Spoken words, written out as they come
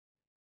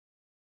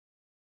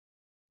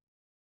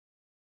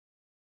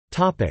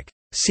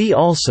See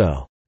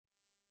also: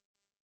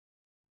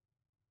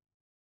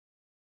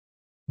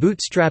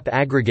 Bootstrap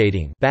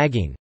aggregating,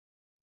 bagging,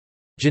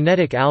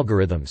 genetic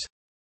algorithms,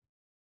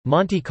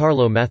 Monte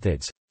Carlo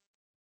methods,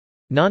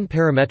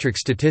 non-parametric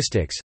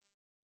statistics,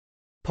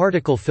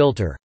 particle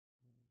filter,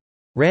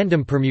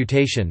 random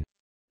permutation,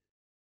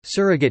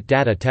 surrogate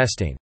data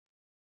testing.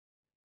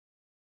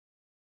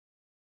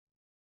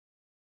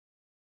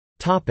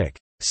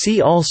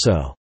 See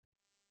also: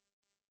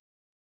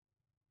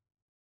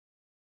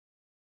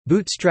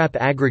 Bootstrap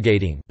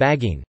aggregating,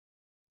 bagging,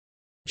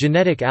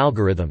 genetic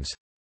algorithms,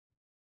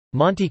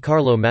 Monte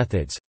Carlo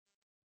methods,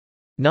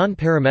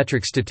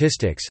 non-parametric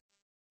statistics,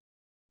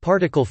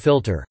 particle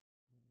filter,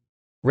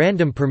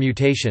 random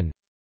permutation,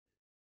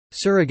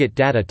 surrogate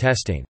data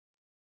testing.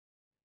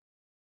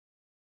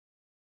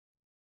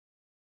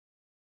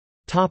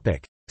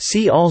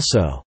 See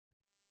also: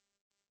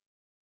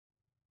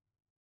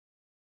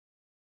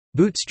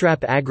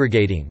 Bootstrap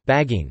aggregating,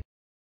 bagging,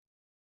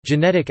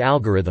 genetic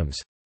algorithms,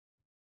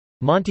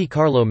 Monte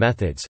Carlo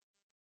methods,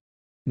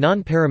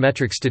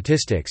 non-parametric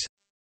statistics,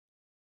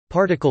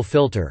 particle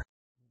filter,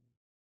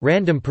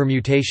 random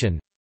permutation,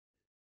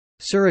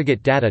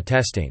 surrogate data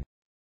testing.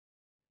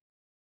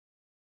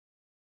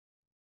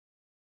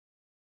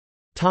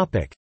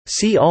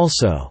 See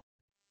also: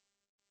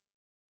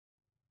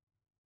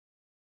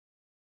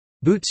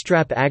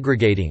 Bootstrap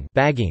aggregating,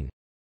 bagging,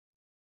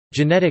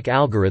 genetic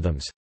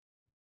algorithms,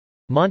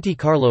 Monte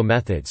Carlo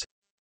methods,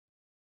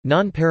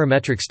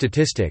 non-parametric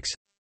statistics,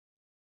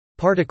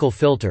 particle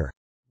filter,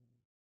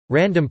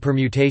 random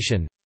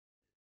permutation,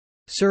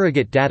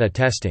 surrogate data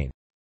testing.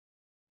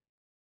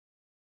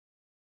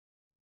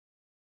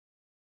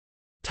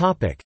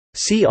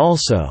 See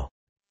also: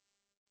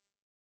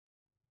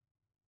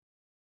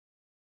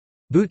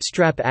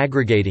 Bootstrap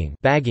aggregating,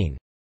 bagging,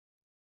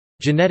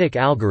 genetic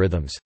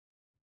algorithms,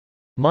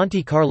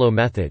 Monte Carlo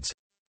methods,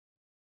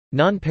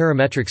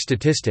 non-parametric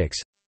statistics,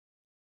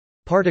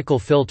 particle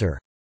filter,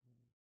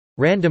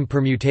 random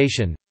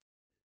permutation,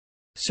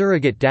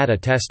 surrogate data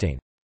testing.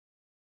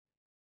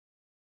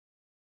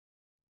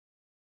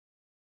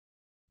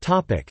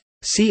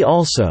 See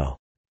also: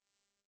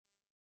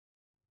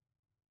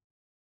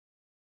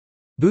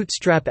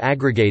 Bootstrap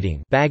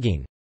aggregating,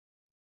 bagging,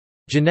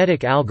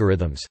 genetic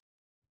algorithms,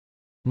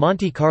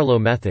 Monte Carlo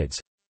methods,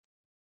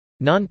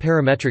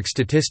 non-parametric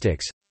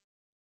statistics,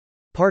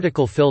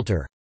 particle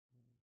filter,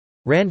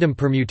 random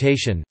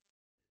permutation,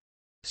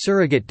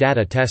 surrogate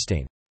data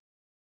testing.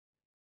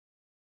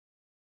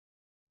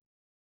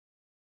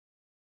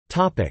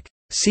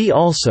 See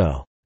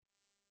also: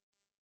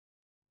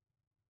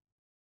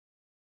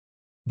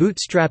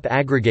 Bootstrap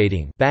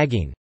aggregating,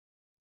 bagging,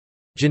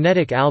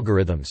 genetic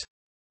algorithms,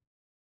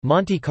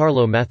 Monte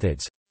Carlo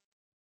methods,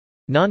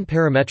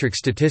 non-parametric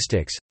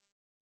statistics,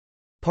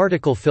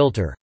 particle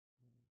filter,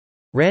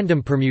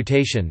 random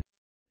permutation,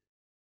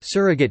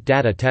 surrogate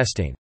data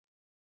testing.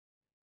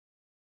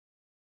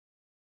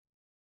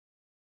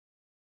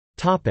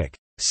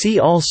 See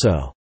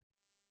also: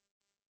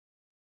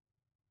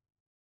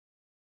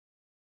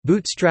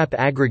 Bootstrap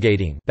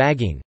aggregating,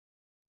 bagging,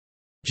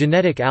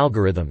 genetic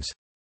algorithms,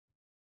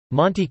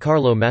 Monte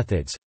Carlo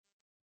methods,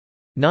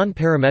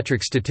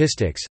 non-parametric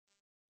statistics,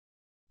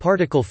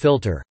 particle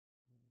filter,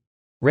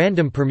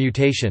 random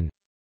permutation,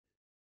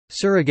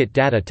 surrogate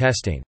data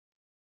testing.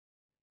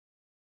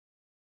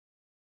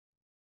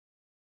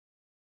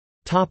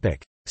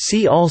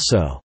 See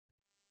also: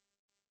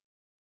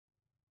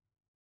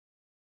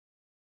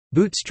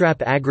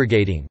 Bootstrap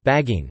aggregating,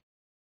 bagging,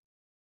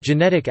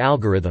 genetic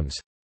algorithms,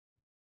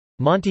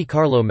 Monte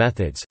Carlo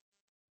methods,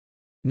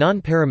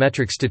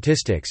 non-parametric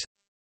statistics,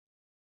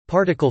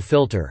 particle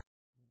filter,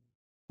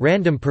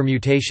 random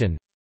permutation,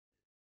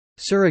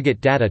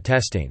 surrogate data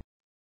testing.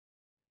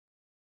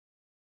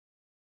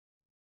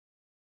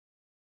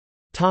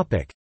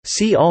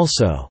 See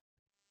also: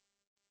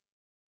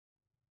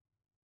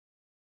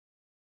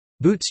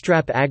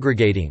 Bootstrap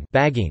aggregating,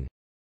 bagging,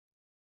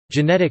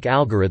 genetic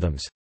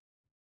algorithms,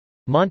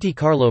 Monte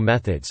Carlo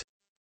methods,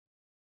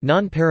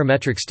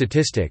 non-parametric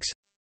statistics,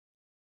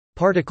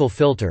 particle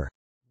filter,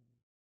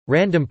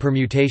 random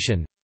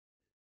permutation,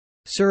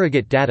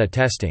 surrogate data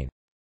testing.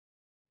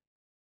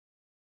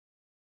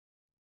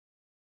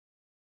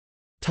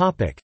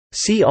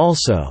 See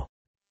also: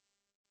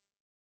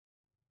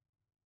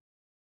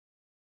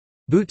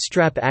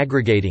 Bootstrap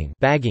aggregating,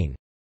 bagging,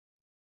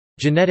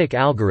 genetic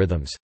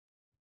algorithms,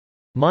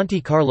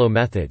 Monte Carlo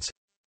methods,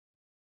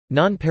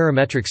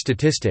 non-parametric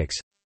statistics,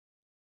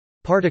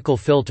 particle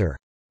filter,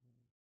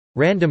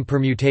 random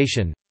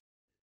permutation,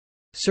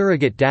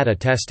 surrogate data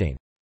testing.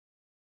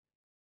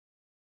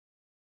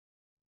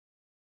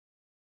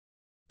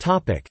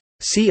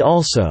 See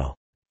also: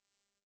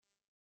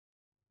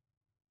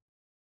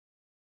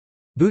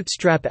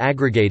 Bootstrap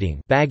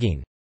aggregating,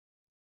 bagging,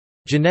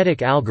 genetic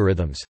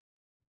algorithms,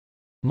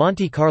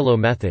 Monte Carlo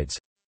methods,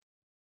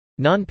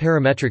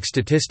 non-parametric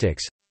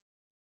statistics,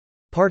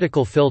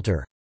 particle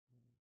filter,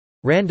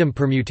 random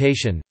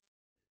permutation,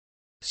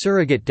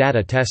 surrogate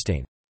data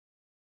testing.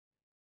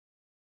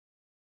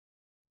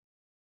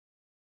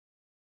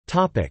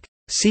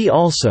 See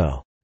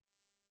also: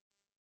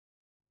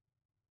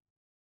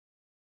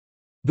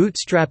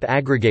 Bootstrap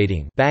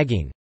aggregating,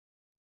 bagging,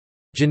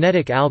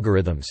 genetic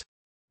algorithms,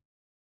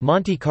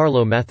 Monte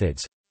Carlo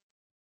methods,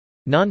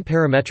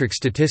 non-parametric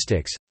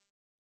statistics,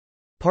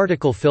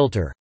 particle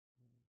filter,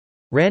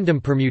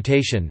 random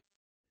permutation,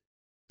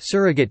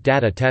 surrogate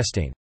data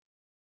testing.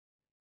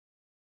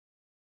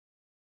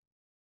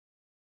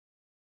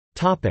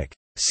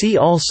 See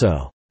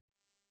also: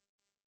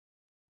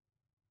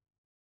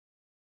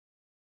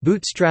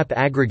 Bootstrap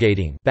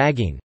aggregating,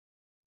 bagging,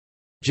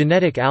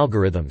 genetic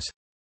algorithms,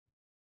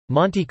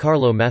 Monte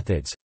Carlo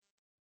methods,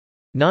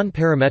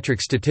 non-parametric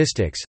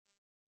statistics,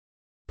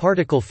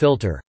 particle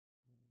filter,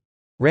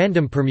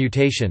 random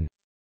permutation,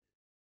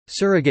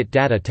 surrogate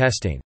data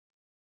testing.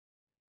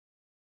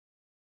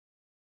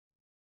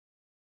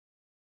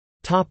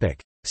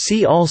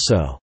 See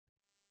also: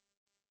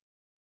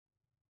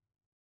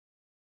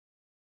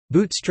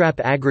 Bootstrap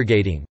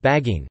aggregating,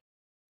 bagging,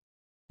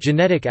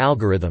 genetic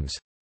algorithms,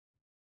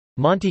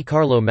 Monte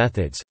Carlo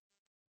methods,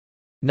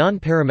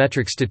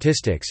 non-parametric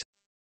statistics,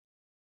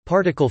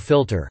 particle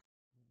filter,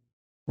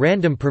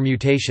 random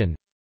permutation,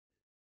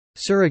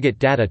 surrogate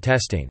data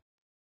testing.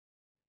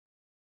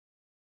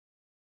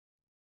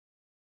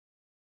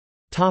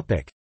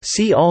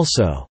 See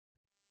also: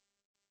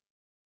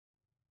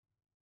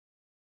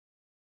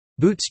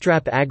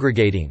 Bootstrap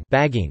aggregating,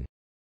 bagging,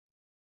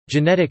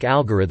 genetic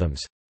algorithms,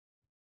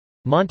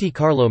 Monte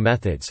Carlo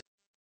methods,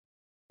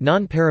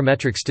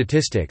 non-parametric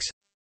statistics,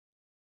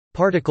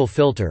 particle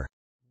filter,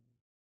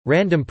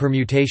 random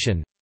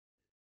permutation,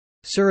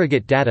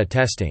 surrogate data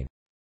testing.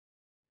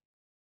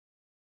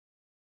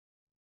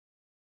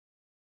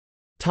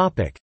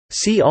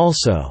 See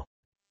also: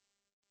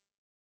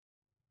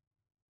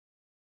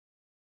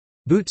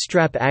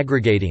 Bootstrap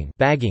aggregating,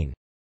 bagging,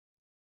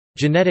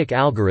 genetic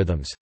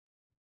algorithms,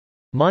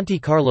 Monte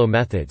Carlo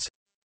methods,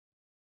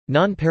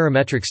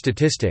 non-parametric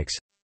statistics,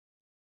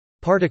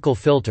 particle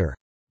filter,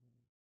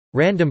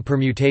 random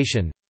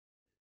permutation,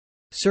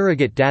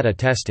 surrogate data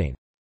testing.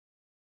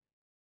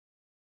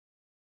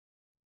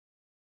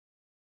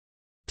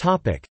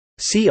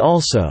 See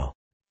also: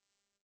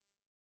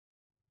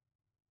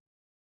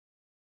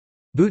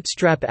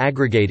 Bootstrap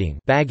aggregating,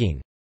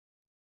 bagging,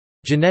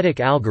 genetic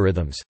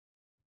algorithms,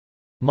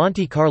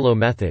 Monte Carlo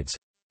methods,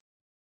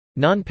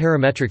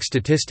 non-parametric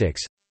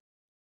statistics,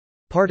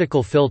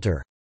 particle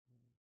filter,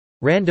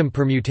 random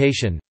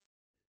permutation,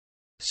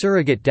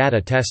 surrogate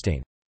data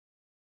testing.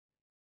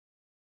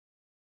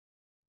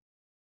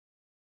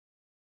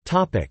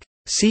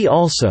 See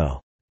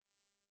also: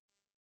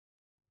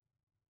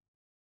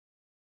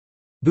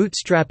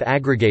 Bootstrap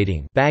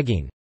aggregating,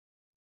 bagging,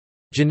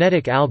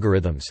 genetic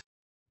algorithms,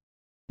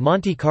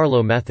 Monte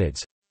Carlo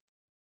methods,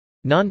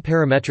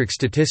 non-parametric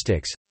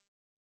statistics,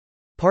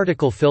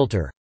 particle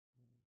filter,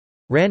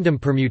 random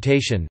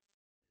permutation,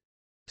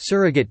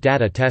 surrogate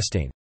data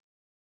testing.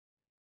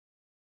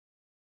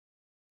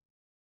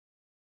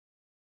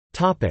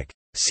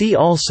 See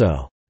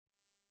also: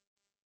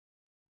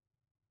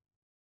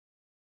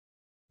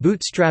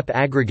 Bootstrap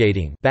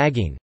aggregating,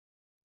 bagging,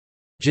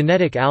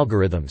 genetic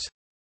algorithms,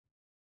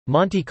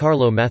 Monte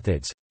Carlo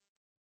methods,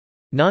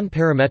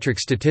 non-parametric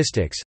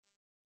statistics,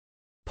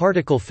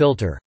 particle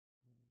filter,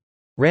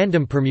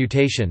 random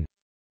permutation,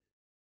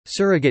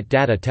 surrogate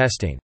data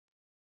testing.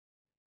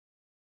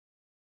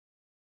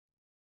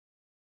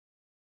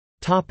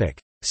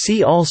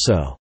 See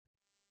also: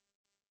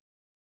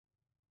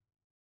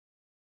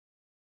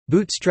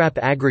 Bootstrap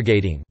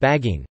aggregating,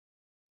 bagging,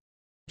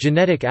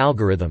 genetic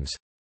algorithms,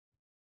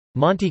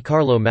 Monte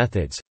Carlo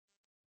methods,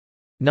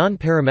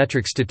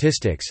 non-parametric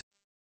statistics,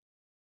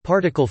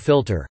 particle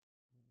filter,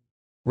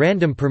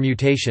 random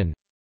permutation,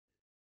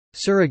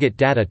 surrogate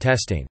data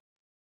testing.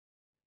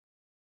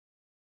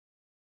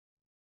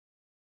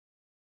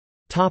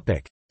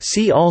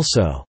 See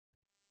also: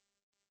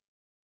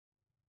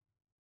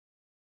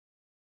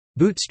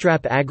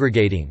 Bootstrap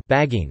aggregating,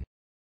 bagging,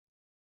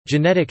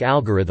 genetic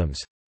algorithms,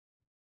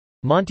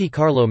 Monte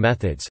Carlo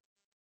methods,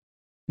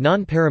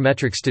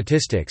 non-parametric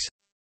statistics,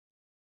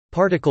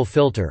 particle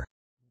filter,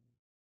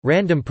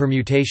 random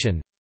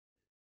permutation,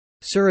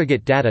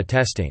 surrogate data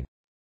testing.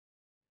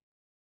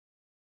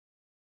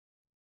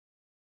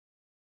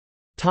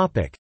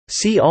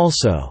 See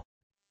also: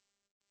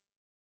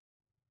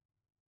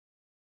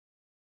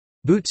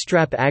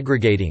 Bootstrap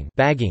aggregating,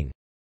 bagging,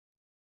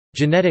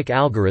 genetic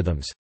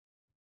algorithms,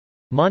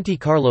 Monte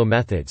Carlo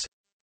methods,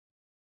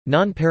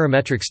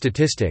 non-parametric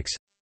statistics,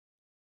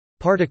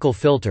 particle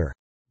filter,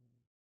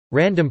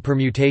 random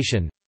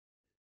permutation,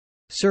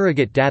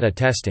 surrogate data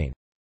testing.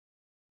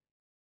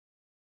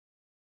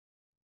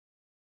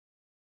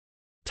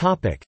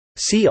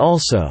 See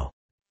also: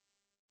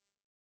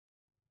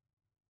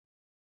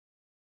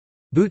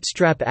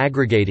 Bootstrap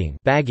aggregating,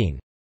 bagging,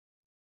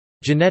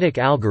 genetic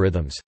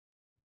algorithms,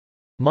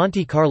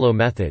 Monte Carlo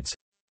methods,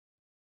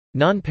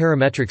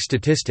 non-parametric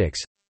statistics,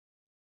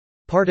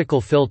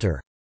 particle filter,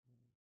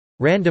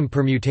 random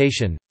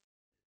permutation,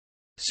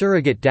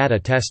 surrogate data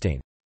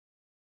testing.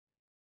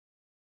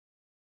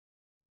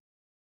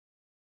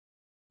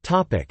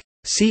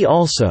 See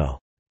also: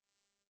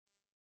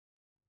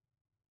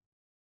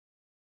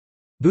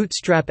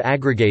 Bootstrap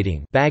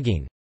aggregating,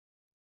 bagging,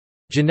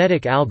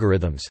 genetic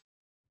algorithms,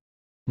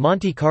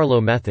 Monte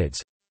Carlo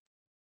methods,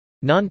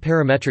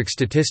 non-parametric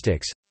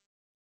statistics,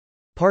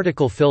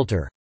 particle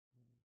filter,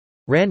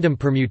 random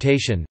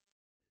permutation,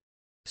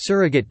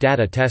 surrogate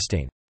data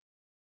testing.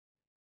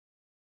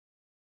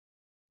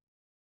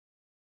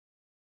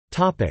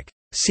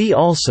 See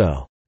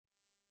also: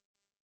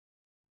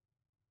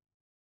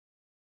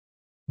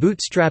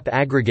 Bootstrap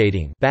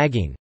aggregating,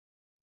 bagging,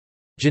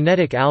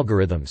 genetic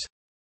algorithms,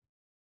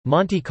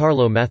 Monte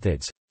Carlo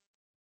methods,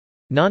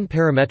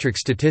 non-parametric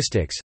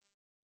statistics,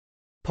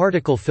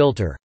 particle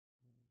filter,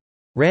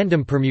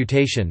 random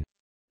permutation,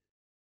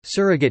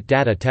 surrogate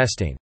data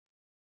testing.